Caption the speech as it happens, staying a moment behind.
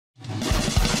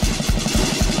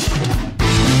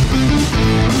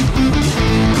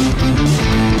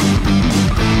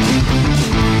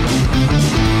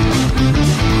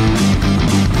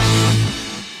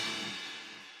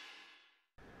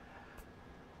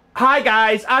Hi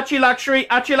guys, Archie Luxury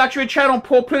channel,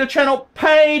 Paul Pluta channel,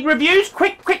 paid reviews.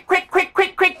 Quick,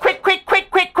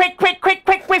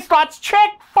 wristwatch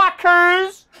check,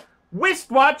 fuckers.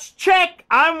 Wristwatch check.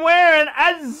 I'm wearing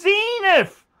a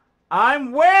Zenith.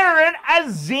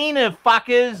 Fuckers.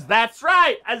 That's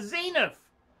right, a Zenith.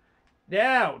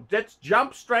 Now, let's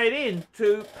jump straight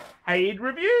into paid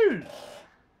reviews.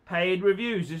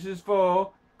 This is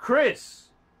for Chris.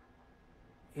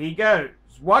 Here he goes.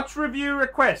 Watch review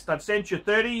request. I've sent you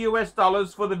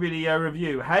 $30 for the video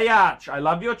review. Hey Arch, I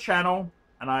love your channel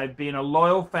and I've been a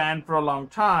loyal fan for a long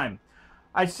time.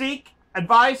 I seek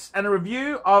advice and a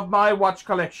review of my watch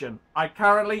collection. I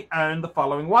currently own the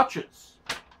following watches.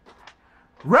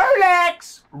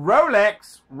 Rolex,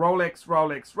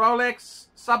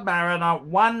 Submariner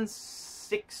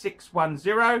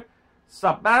 16610.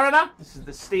 Submariner, this is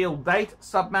the steel date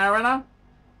Submariner.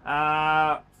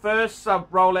 First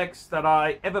Rolex that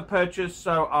I ever purchased,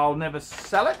 so I'll never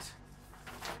sell it.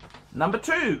 Number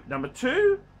two,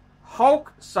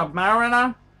 Hulk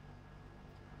Submariner.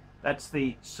 That's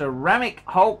the ceramic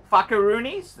Hulk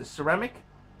fuckaroonies, the ceramic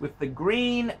with the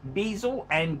green bezel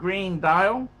and green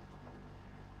dial.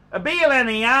 A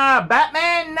BLNER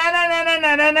Batman,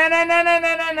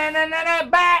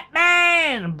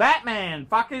 Batman,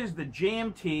 fuckers, the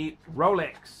GMT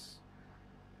Rolex.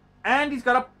 And he's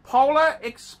got a Polar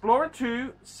Explorer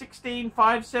 2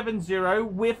 16570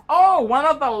 with, one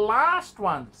of the last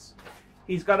ones.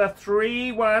 He's got a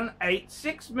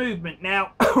 3186 movement.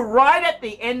 Now, right at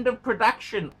the end of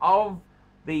production of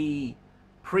the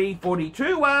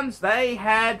pre-42 ones, they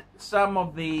had some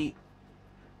of the,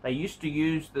 they used to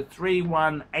use the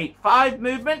 3185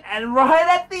 movement, and right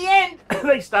at the end,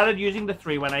 they started using the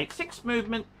 3186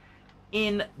 movement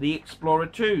in the Explorer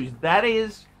 2s. That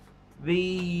is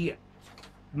the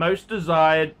most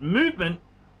desired movement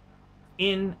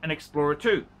in an Explorer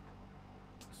 2.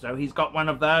 So he's got one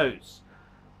of those.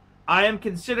 I am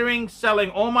considering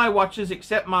selling all my watches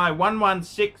except my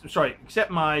except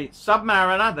my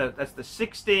Submariner, that's the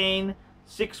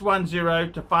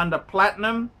 16610, to fund a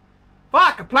platinum.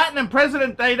 A platinum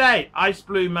President Day date, ice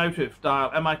blue motif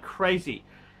dial. Am I crazy?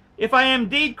 If I am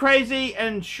indeed crazy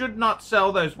and should not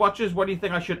sell those watches, what do you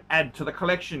think I should add to the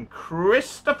collection?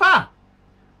 Christopher.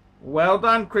 Well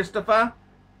done, Christopher.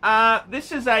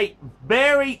 This is a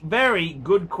very, very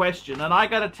good question. And I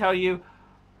got to tell you,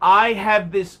 I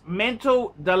have this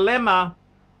mental dilemma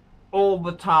all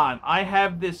the time. I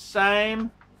have this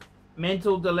same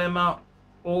mental dilemma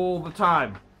all the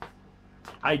time.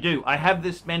 I do. I have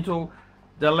this mental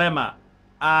dilemma.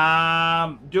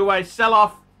 Do I sell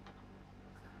off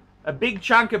a big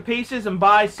chunk of pieces and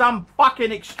buy some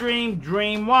fucking extreme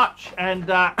dream watch? And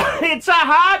it's a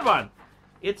hard one.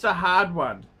 It's a hard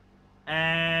one.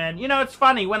 And, you know, it's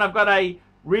funny. When I've got a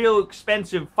real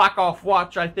expensive fuck-off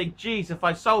watch, I think, geez, if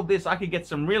I sold this, I could get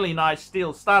some really nice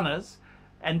steel stunners.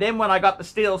 And then when I got the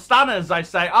steel stunners, I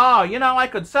say, oh, you know, I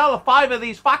could sell 5 of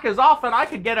these fuckers off and I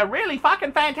could get a really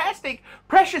fucking fantastic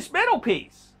precious metal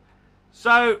piece.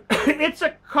 So, it's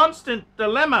a constant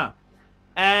dilemma.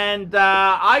 And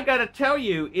I got to tell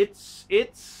you, it's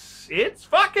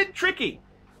fucking tricky.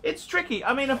 It's tricky.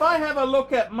 I mean, if I have a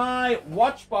look at my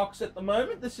watch box at the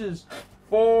moment, this is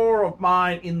 4 of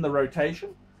mine in the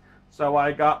rotation. So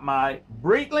I got my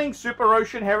Breitling Super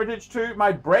Ocean Heritage 2,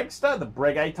 my Bregster, the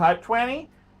Breguet Type 20.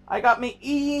 I got my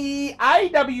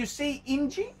AWC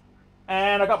Ingy,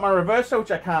 and I got my Reverso, which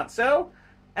I can't sell,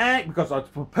 and because it's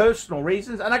for personal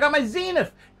reasons. And I got my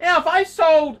Zenith. Now, if I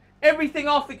sold everything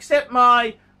off except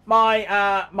my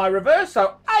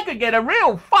Reverso, I could get a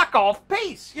real fuck-off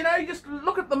piece. You know, you just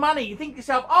look at the money. You think to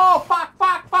yourself, oh, fuck.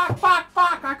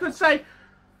 I could say,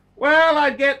 well,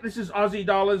 I'd get, this is Aussie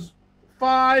dollars,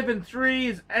 5 and 3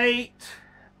 is 8.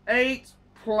 8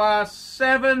 plus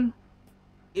 7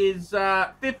 is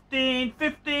 15.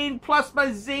 15 plus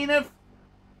my Zenith,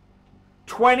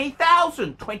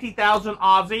 20,000. 20,000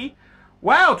 Aussie.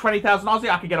 Wow, 20,000 Aussie,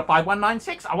 I could get a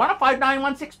 5196. I want a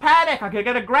 5916 Patek. I could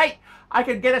get a great, I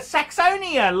could get a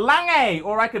Saxonia Lange,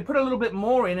 or I could put a little bit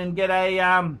more in and get a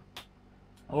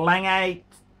Lange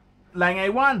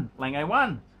 1.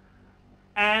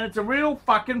 And it's a real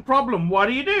fucking problem. What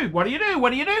do you do? And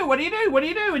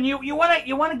you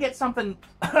want to get something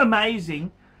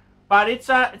amazing, but it's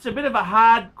a bit of a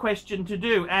hard question to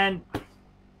do. And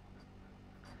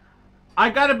I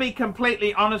got to be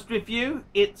completely honest with you.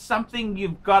 It's something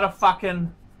you've got to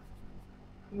fucking...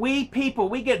 We people,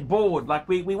 we get bored. Like,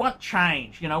 we want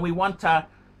change. You know, we want to...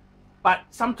 But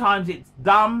sometimes it's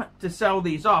dumb to sell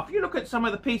these off. You look at some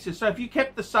of the pieces. So if you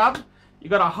kept the sub, you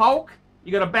got a Hulk,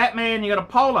 you got a Batman, you got a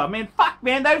Polar. Man, fuck,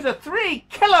 man, those are 3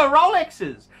 killer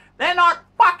Rolexes. They're not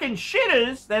fucking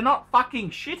shitters. They're not fucking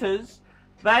shitters.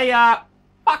 They are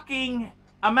fucking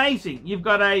amazing. You've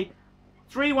got a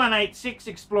 3186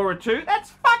 Explorer 2.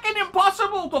 That's fucking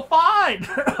impossible to find.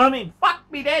 I mean,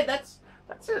 fuck me dead. That's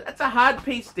a hard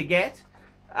piece to get.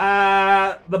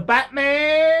 The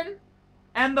Batman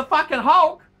and the fucking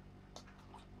Hulk.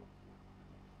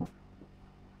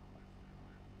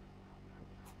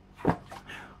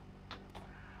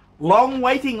 Long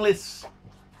waiting lists.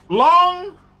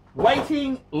 Long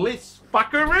waiting lists.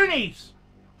 Fuckaroonies.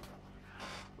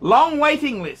 Long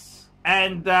waiting lists.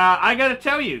 And I gotta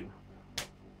tell you,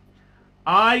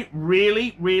 I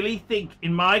really, really think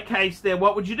in my case there,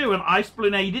 what would you do? An ice blue.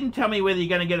 Now, you didn't tell me whether you're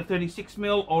going to get a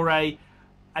 36mm or a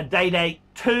Day-Date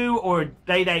 2 or a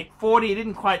Day-Date 40. You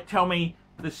didn't quite tell me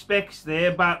the specs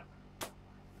there, but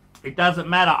it doesn't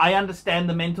matter. I understand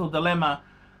the mental dilemma.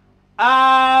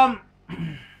 My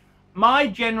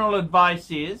general advice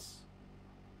is,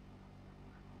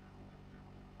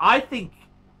 I've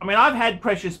had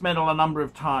precious metal a number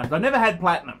of times. I never had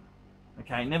platinum.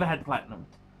 Okay, never had platinum.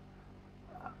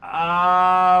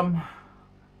 I'd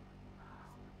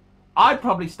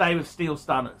probably stay with steel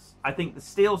stunners. I think the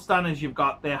steel stunners you've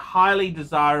got, they're highly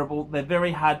desirable. They're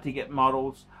very hard to get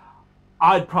models.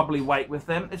 I'd probably wait with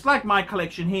them. It's like my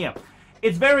collection here.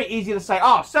 It's very easy to say,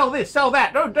 oh, sell this, sell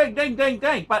that. Oh, dang, dang, dang,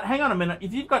 dang. But hang on a minute.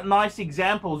 If you've got nice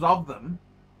examples of them,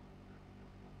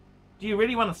 do you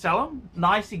really want to sell them?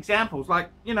 Nice examples. Like,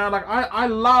 you know, like I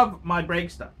love my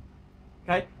Breakster.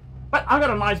 Okay? But I've got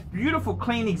a nice, beautiful,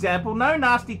 clean example. No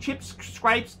nasty chips,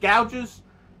 scrapes, gouges.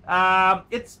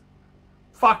 It's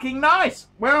fucking nice.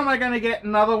 Where am I going to get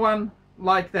another one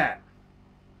like that?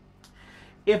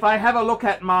 If I have a look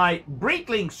at my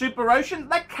Breitling Super Ocean,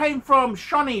 that came from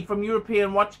Shawnee from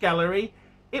European Watch Gallery.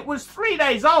 It was 3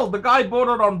 days old. The guy bought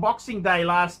it on Boxing Day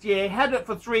last year, had it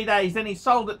for 3 days, then he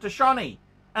sold it to Shawnee.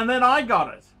 And then I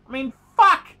got it. I mean,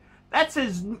 fuck. That's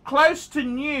as close to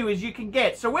new as you can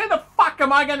get. So where the fuck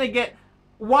am I going to get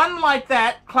one like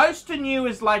that, close to new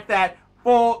as like that,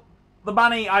 for the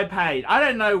money I paid? I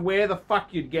don't know where the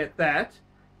fuck you'd get that.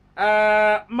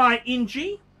 My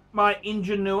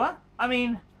Ingenua. I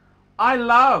mean, I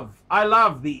love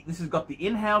this has got the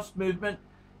in-house movement.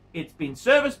 It's been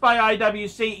serviced by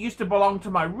IWC. It used to belong to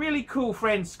my really cool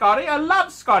friend Scotty. I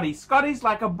love Scotty. Scotty's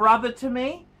like a brother to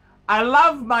me. I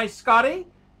love my Scotty.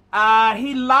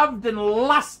 He loved and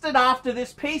lusted after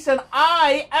this piece, and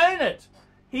I own it.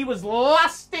 He was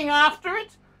lusting after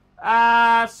it.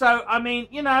 So I mean,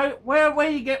 you know, where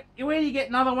you get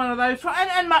another one of those?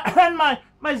 And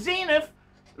my Zenith,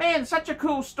 man, such a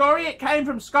cool story. It came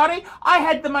from Scotty. I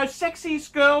had the most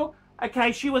sexiest girl.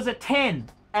 Okay, she was a 10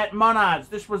 at Monards.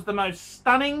 This was the most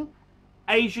stunning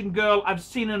Asian girl I've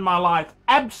seen in my life.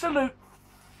 Absolute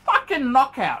fucking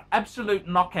knockout. Absolute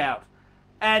knockout.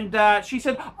 And she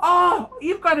said, oh,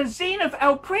 you've got a Zenith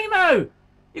El Primo.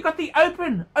 You got the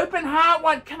open heart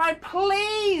one. Can I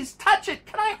please touch it?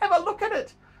 Can I have a look at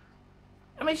it?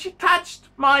 I mean, she touched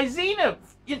my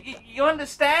Zenith. You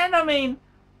understand? I mean,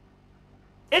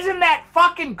 isn't that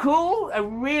fucking cool?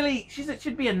 She said it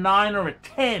should be a 9 or a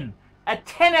 10. A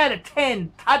 10 out of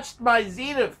 10 touched my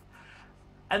Zenith.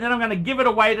 And then I'm going to give it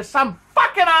away to some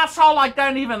fucking asshole I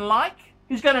don't even like,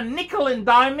 who's going to nickel and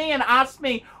dime me and ask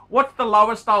me what's the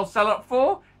lowest I'll sell it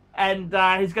for. And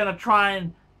he's going to try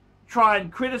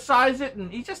and criticize it.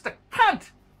 And he's just a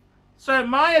cunt. So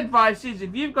my advice is,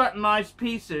 if you've got nice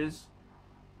pieces,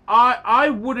 I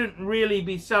wouldn't really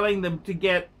be selling them to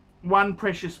get one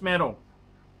precious metal.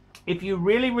 If you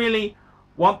really, really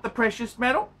want the precious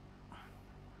metal,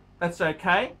 that's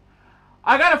okay.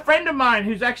 I got a friend of mine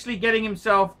who's actually getting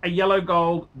himself a yellow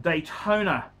gold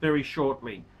Daytona very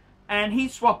shortly. And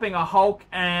he's swapping a Hulk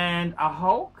and a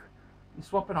Hulk. He's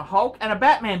swapping a Hulk and a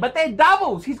Batman. But they're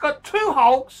doubles. He's got 2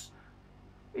 Hulks.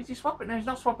 Is he swapping? No, he's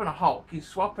not swapping a Hulk. He's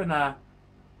swapping a...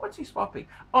 What's he swapping?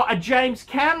 Oh, a James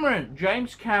Cameron.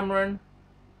 James Cameron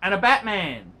and a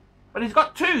Batman. But he's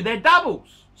got 2. They're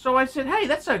doubles. So I said, hey,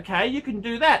 that's okay. You can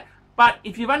do that. But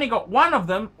if you've only got one of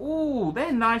them, ooh,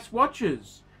 they're nice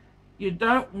watches. You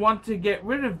don't want to get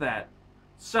rid of that.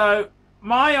 So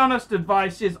my honest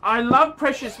advice is, I love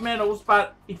precious metals,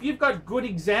 but if you've got good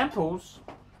examples,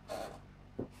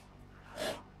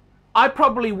 I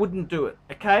probably wouldn't do it,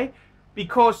 okay?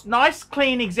 Because nice,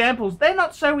 clean examples, they're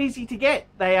not so easy to get.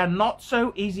 They are not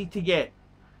so easy to get.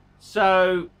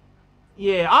 So,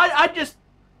 yeah, I'd just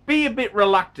be a bit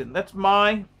reluctant. That's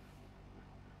my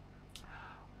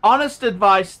honest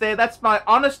advice there. That's my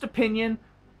honest opinion.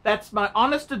 That's my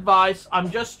honest advice.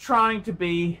 I'm just trying to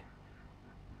be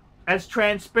as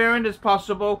transparent as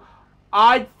possible.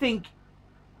 I think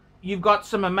you've got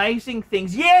some amazing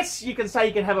things. Yes, you can say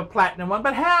you can have a platinum one,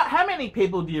 but how many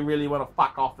people do you really want to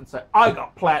fuck off and say, I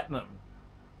got platinum?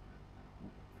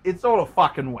 It's all a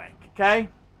fucking wank, okay?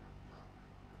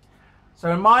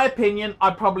 So in my opinion,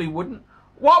 I probably wouldn't.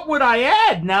 What would I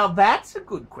add? Now that's a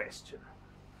good question.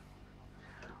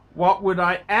 What would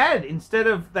I add? Instead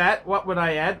of that, what would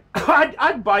I add?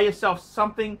 I'd buy yourself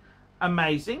something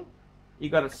amazing. You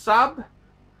got a sub.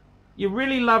 You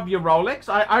really love your Rolex.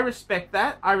 I respect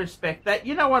that. I respect that.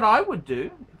 You know what I would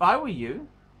do if I were you?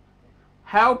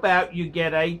 How about you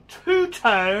get a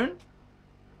two-tone,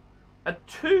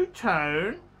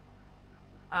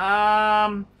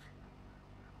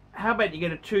 how about you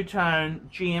get a two-tone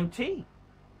GMT?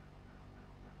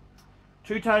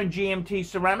 Two-tone GMT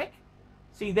ceramic.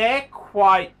 See, they're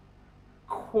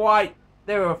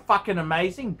they're fucking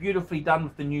amazing. Beautifully done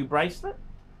with the new bracelet.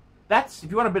 That's,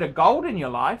 if you want a bit of gold in your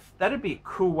life, that'd be a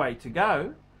cool way to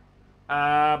go.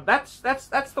 That's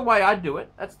the way I do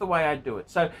it. That's the way I do it.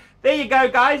 So there you go,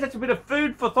 guys. That's a bit of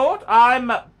food for thought.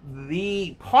 I'm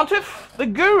the pontiff, the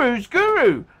guru's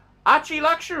guru, Archie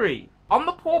Luxury, on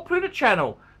the Poor Pluta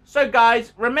channel. So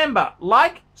guys, remember,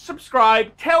 like,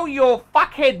 subscribe, tell your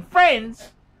fuckhead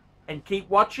friends, and keep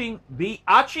watching the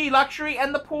Archie Luxury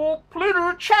and the Poor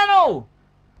Pluta channel.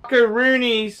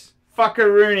 Fuckaroonies,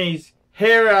 fuckaroonies.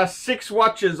 Here are 6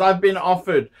 watches I've been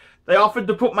offered. They offered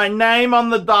to put my name on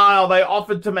the dial. They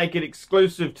offered to make it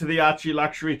exclusive to the Archie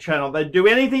Luxury channel. They'd do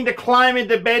anything to climb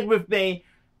into bed with me.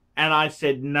 And I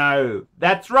said no.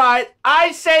 That's right.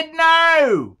 I said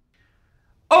no.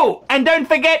 Oh, and don't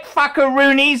forget,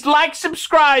 fuckaroonies, like,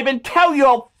 subscribe, and tell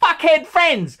your fuckhead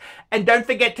friends. And don't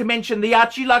forget to mention the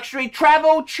Archie Luxury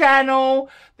Travel channel.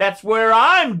 That's where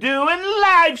I'm doing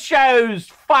live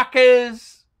shows,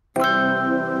 fuckers.